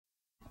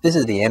This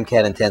is the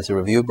MCAT Intensive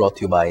Review brought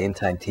to you by In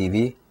Time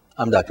TV.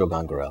 I'm Dr.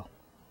 Ogan Gurel.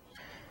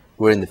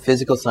 We're in the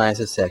Physical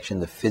Sciences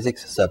section, the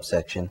Physics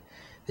subsection.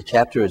 The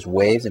chapter is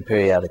Waves and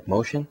Periodic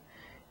Motion,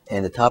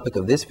 and the topic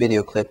of this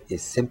video clip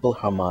is Simple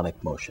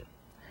Harmonic Motion.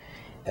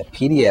 A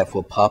PDF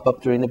will pop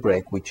up during the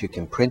break, which you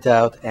can print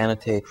out,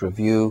 annotate,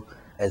 review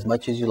as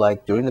much as you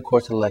like during the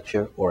course of the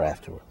lecture or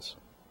afterwards.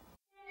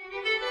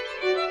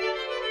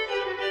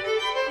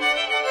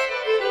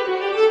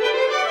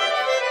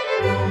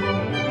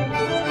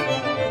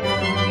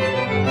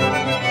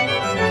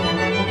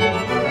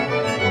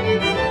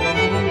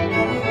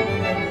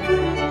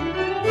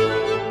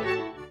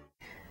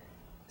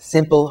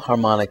 Simple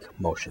harmonic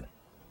motion.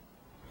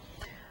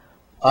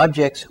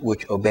 Objects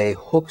which obey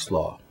Hooke's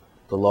law,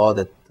 the law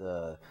that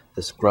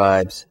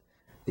describes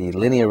the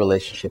linear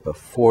relationship of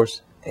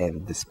force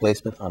and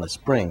displacement on a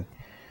spring,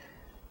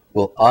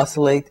 will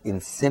oscillate in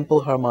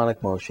simple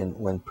harmonic motion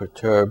when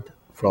perturbed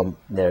from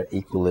their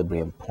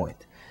equilibrium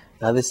point.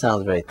 Now this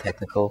sounds very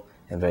technical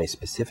and very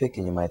specific,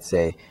 and you might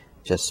say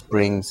just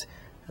springs.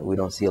 We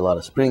don't see a lot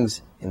of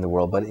springs in the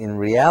world, but in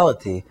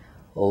reality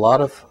a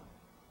lot of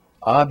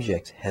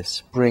objects have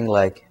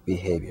spring-like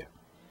behavior.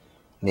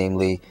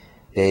 Namely,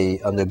 they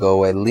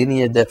undergo a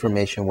linear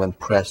deformation when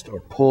pressed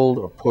or pulled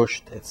or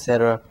pushed,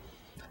 etc.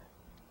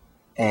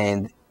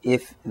 And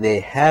if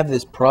they have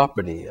this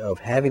property of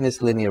having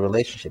this linear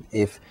relationship,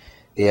 if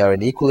they are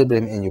in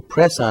equilibrium and you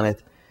press on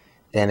it,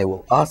 then it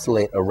will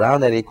oscillate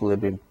around that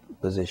equilibrium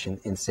position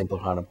in simple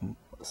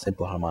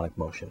harmonic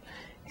motion.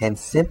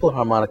 Hence, simple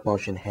harmonic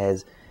motion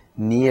has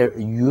near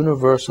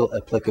universal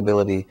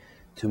applicability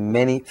to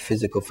many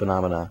physical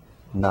phenomena,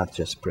 not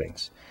just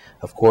springs.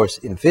 Of course,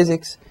 in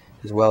physics,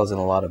 as well as in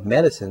a lot of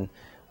medicine,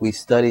 we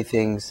study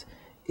things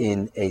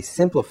in a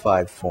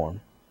simplified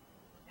form,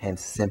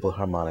 hence simple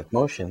harmonic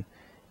motion,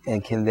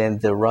 and can then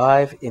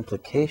derive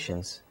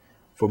implications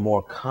for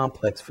more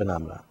complex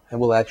phenomena. And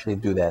we'll actually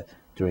do that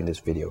during this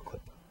video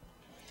clip.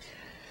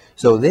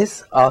 So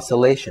this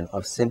oscillation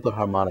of simple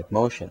harmonic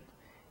motion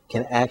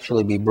can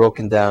actually be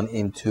broken down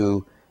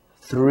into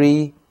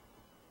three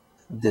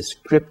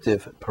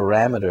descriptive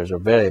parameters or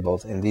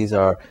variables, and these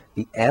are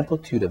the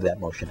amplitude of that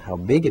motion, how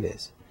big it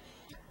is,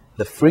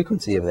 the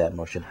frequency of that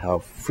motion, how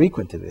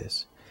frequent it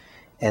is,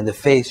 and the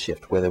phase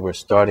shift, whether we're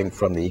starting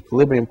from the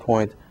equilibrium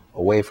point,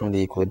 away from the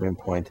equilibrium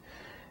point.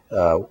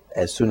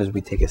 As soon as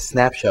we take a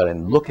snapshot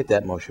and look at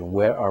that motion,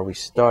 where are we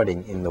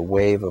starting in the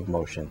wave of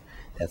motion?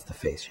 That's the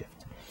phase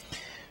shift.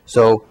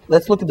 So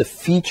let's look at the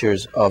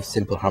features of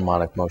simple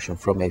harmonic motion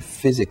from a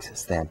physics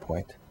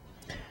standpoint.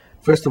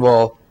 First of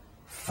all,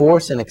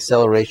 force and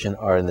acceleration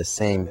are in the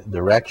same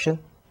direction.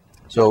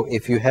 So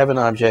if you have an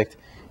object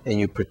and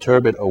you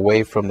perturb it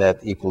away from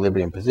that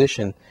equilibrium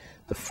position,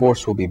 the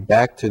force will be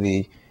back to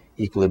the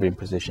equilibrium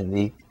position.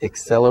 The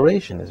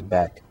acceleration is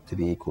back to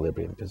the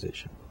equilibrium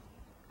position.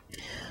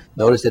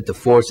 Notice that the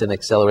force and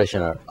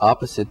acceleration are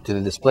opposite to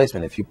the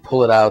displacement. If you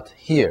pull it out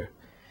here,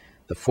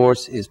 the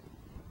force is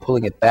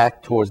pulling it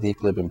back towards the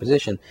equilibrium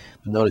position,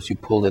 but notice you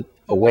pulled it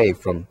away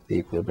from the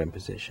equilibrium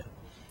position.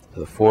 So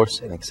the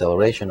force and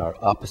acceleration are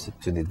opposite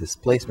to the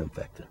displacement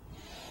vector.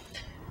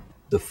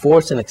 The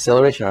force and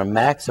acceleration are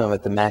maximum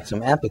at the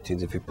maximum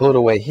amplitudes. If you pull it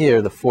away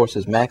here, the force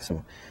is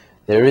maximum.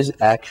 There is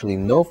actually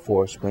no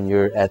force when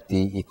you're at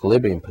the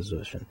equilibrium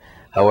position.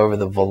 However,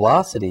 the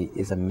velocity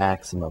is a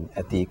maximum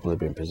at the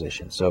equilibrium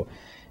position. So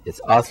it's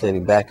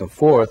oscillating back and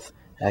forth.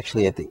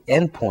 Actually, at the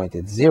end point,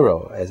 it's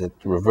zero as it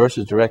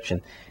reverses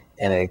direction,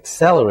 and it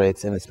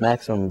accelerates in its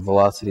maximum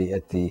velocity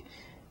at the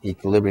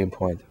equilibrium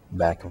point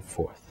back and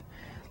forth.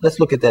 Let's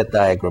look at that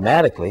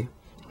diagrammatically.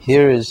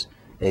 Here is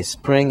a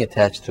spring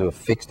attached to a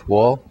fixed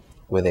wall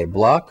with a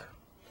block.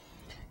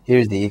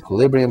 Here's the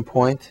equilibrium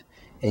point,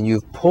 and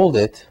you've pulled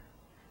it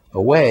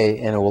away,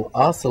 and it will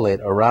oscillate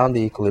around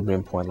the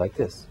equilibrium point like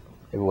this.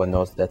 Everyone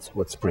knows that's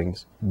what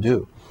springs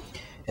do.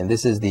 And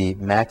this is the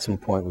maximum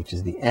point, which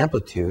is the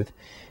amplitude,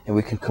 and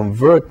we can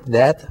convert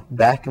that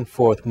back and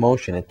forth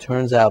motion. It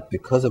turns out,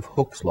 because of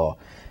Hooke's law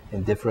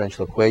and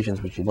differential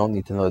equations, which you don't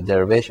need to know the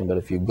derivation, but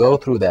if you go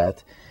through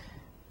that,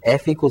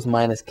 F equals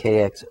minus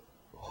kx,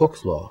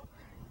 Hooke's law,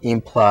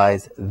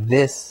 implies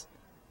this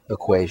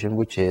equation,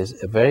 which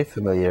is a very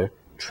familiar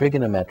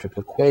trigonometric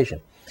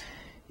equation.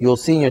 You'll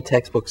see in your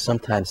textbook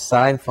sometimes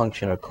sine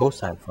function or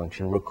cosine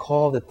function.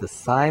 Recall that the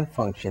sine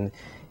function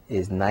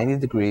is 90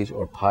 degrees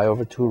or pi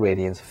over 2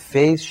 radians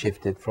phase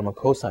shifted from a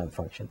cosine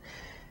function.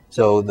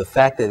 So the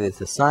fact that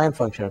it's a sine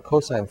function or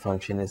cosine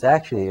function is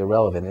actually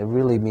irrelevant. It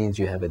really means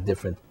you have a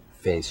different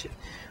phase shift.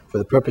 For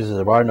the purposes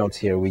of our notes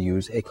here, we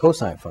use a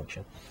cosine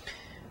function.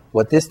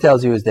 What this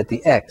tells you is that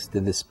the x,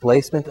 the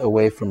displacement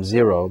away from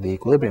zero, the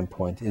equilibrium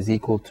point, is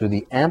equal to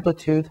the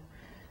amplitude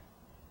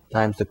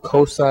times the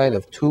cosine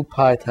of 2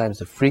 pi times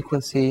the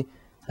frequency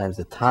times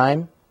the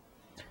time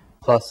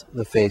plus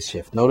the phase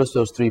shift. Notice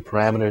those three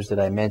parameters that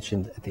I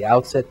mentioned at the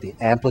outset. The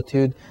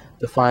amplitude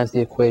defines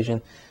the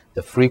equation,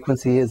 the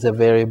frequency is a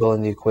variable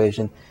in the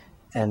equation,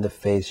 and the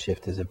phase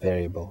shift is a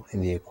variable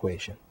in the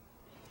equation.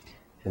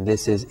 And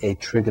this is a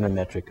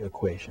trigonometric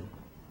equation.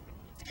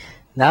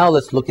 Now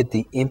let's look at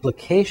the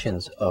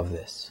implications of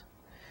this.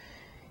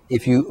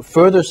 If you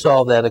further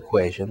solve that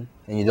equation,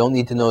 and you don't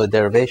need to know the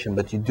derivation,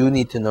 but you do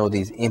need to know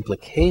these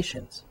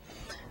implications,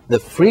 the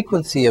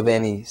frequency of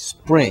any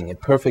spring, a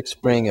perfect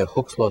spring, a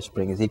Hooke's law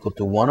spring, is equal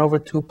to 1 over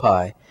 2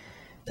 pi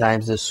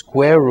times the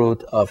square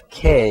root of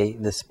k,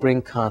 the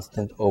spring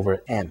constant,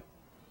 over m.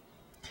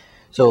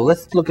 So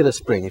let's look at a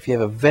spring. If you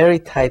have a very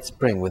tight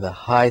spring with a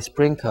high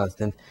spring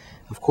constant,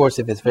 of course,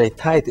 if it's very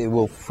tight, it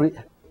will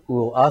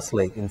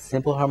oscillate in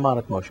simple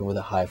harmonic motion with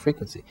a high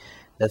frequency.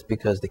 That's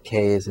because the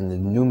k is in the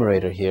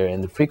numerator here,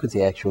 and the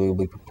frequency actually will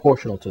be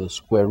proportional to the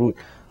square root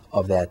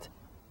of that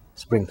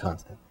spring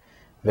constant.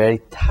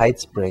 Very tight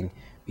spring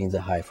means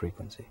a high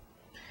frequency.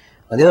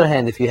 On the other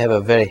hand, if you have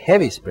a very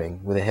heavy spring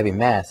with a heavy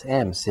mass,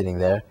 m, sitting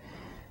there,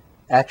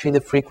 actually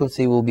the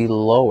frequency will be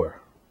lower.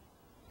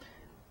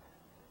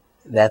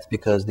 That's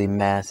because the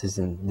mass is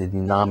in the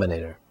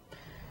denominator,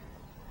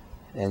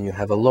 and you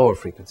have a lower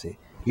frequency.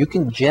 You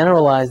can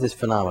generalize this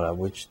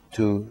phenomenon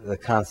to the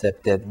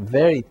concept that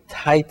very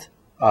tight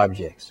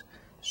objects,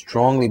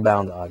 strongly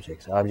bound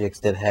objects, objects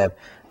that have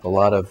a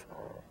lot of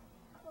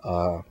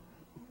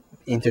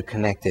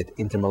interconnected,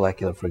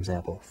 intermolecular, for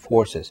example,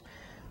 forces,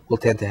 will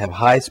tend to have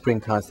high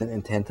spring constant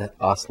and tend to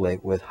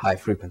oscillate with high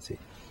frequency.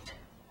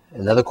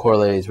 Another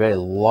corollary is very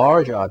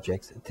large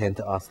objects tend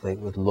to oscillate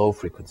with low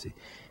frequency.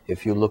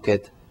 If you look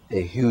at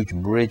a huge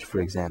bridge, for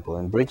example,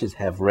 and bridges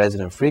have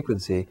resonant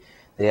frequency,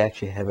 they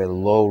actually have a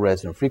low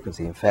resonant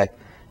frequency. In fact,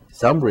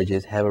 some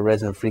bridges have a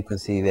resonant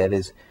frequency that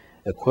is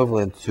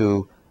equivalent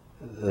to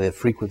the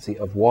frequency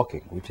of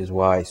walking, which is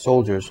why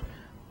soldiers,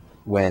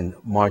 when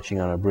marching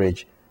on a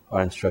bridge,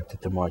 are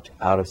instructed to march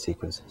out of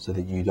sequence so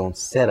that you don't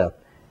set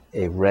up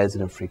a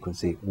resonant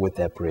frequency with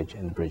that bridge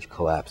and the bridge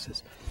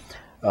collapses.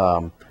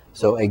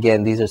 So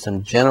again, these are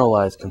some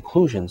generalized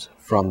conclusions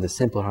from the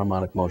simple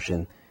harmonic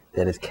motion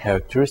that is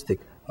characteristic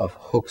of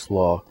Hooke's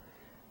law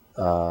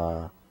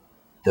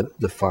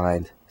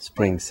defined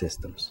spring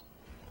systems.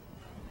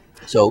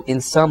 So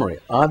in summary,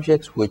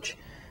 objects which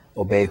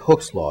obey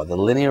Hooke's law, the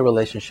linear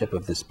relationship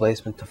of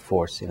displacement to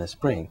force in a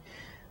spring,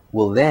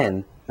 will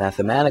then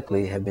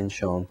mathematically have been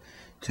shown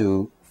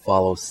to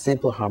follow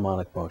simple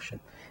harmonic motion.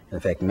 In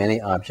fact, many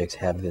objects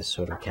have this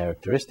sort of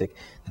characteristic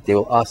that they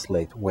will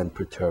oscillate when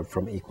perturbed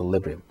from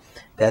equilibrium.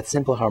 That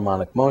simple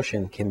harmonic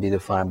motion can be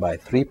defined by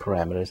 3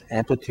 parameters: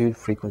 amplitude,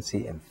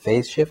 frequency, and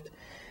phase shift,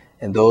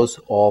 and those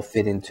all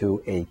fit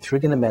into a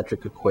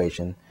trigonometric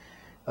equation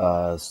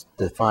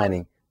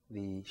defining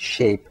the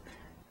shape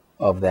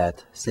of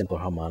that simple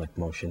harmonic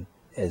motion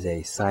as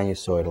a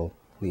sinusoidally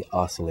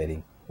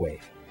oscillating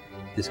wave.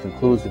 This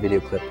concludes the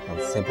video clip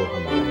on simple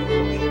harmonic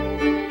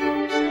motion.